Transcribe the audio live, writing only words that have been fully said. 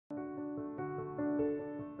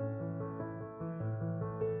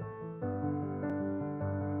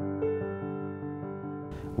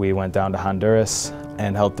We went down to Honduras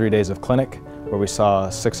and held 3 days of clinic where we saw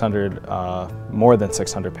more than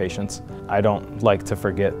 600 patients. I don't like to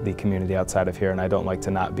forget the community outside of here, and I don't like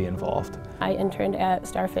to not be involved. I interned at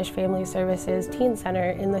Starfish Family Services Teen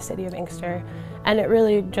Center in the city of Inkster, and it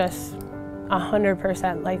really just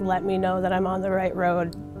 100% let me know that I'm on the right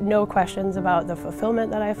road. No questions about the fulfillment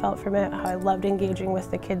that I felt from it, how I loved engaging with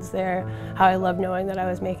the kids there, how I loved knowing that I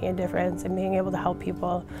was making a difference and being able to help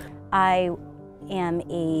people. I am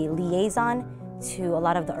a liaison to a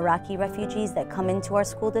lot of the Iraqi refugees that come into our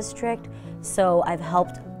school district. So I've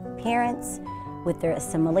helped parents with their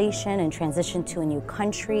assimilation and transition to a new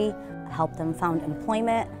country, helped them find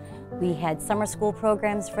employment. We had summer school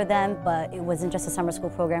programs for them, but it wasn't just a summer school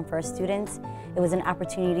program for our students. It was an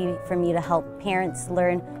opportunity for me to help parents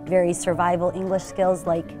learn very survival English skills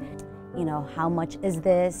like, how much is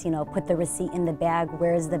this? Put the receipt in the bag,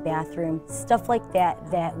 where is the bathroom? Stuff like that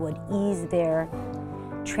that would ease their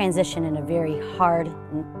transition in a very hard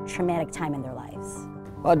and traumatic time in their lives.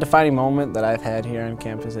 Well, a defining moment that I've had here on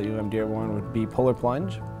campus at UM-Dearborn would be Polar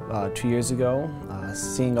Plunge 2 years ago.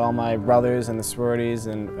 Seeing all my brothers and the sororities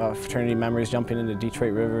and fraternity members jumping into the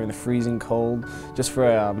Detroit River in the freezing cold just for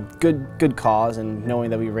a good cause, and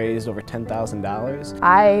knowing that we raised over $10,000.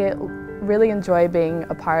 I really enjoy being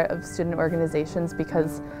a part of student organizations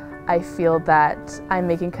because I feel that I'm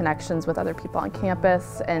making connections with other people on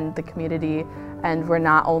campus and the community, and we're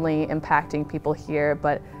not only impacting people here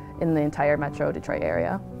but in the entire Metro Detroit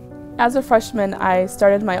area. As a freshman, I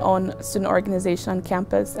started my own student organization on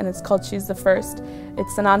campus, and it's called She's the First.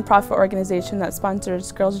 It's a nonprofit organization that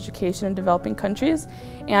sponsors girls' education in developing countries,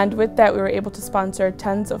 and with that we were able to sponsor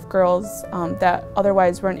tens of girls that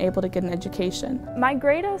otherwise weren't able to get an education. My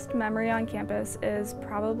greatest memory on campus is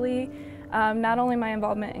probably not only my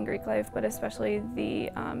involvement in Greek life, but especially the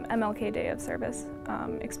MLK Day of Service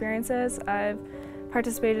experiences. I've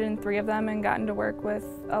participated in 3 of them and gotten to work with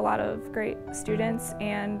a lot of great students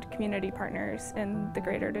and community partners in the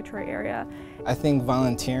greater Detroit area. I think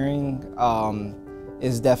volunteering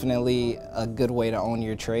is definitely a good way to own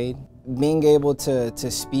your trade. Being able to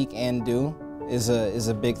speak and do is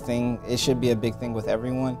a big thing. It should be a big thing with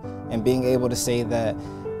everyone, and being able to say that,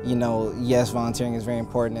 yes, volunteering is very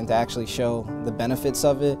important, and to actually show the benefits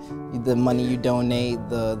of it, the money you donate,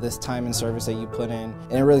 this time and service that you put in,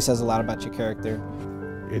 and it really says a lot about your character.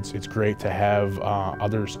 It's great to have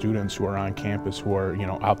other students who are on campus who are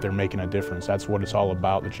out there making a difference. That's what it's all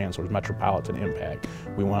about, the Chancellor's Metropolitan Impact.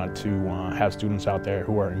 We want to have students out there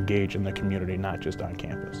who are engaged in the community, not just on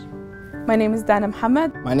campus. My name is Dana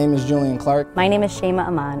Muhammad. My name is Julian Clark. My name is Shema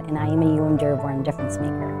Aman, and I am a UM-Dearborn Difference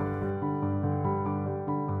Maker.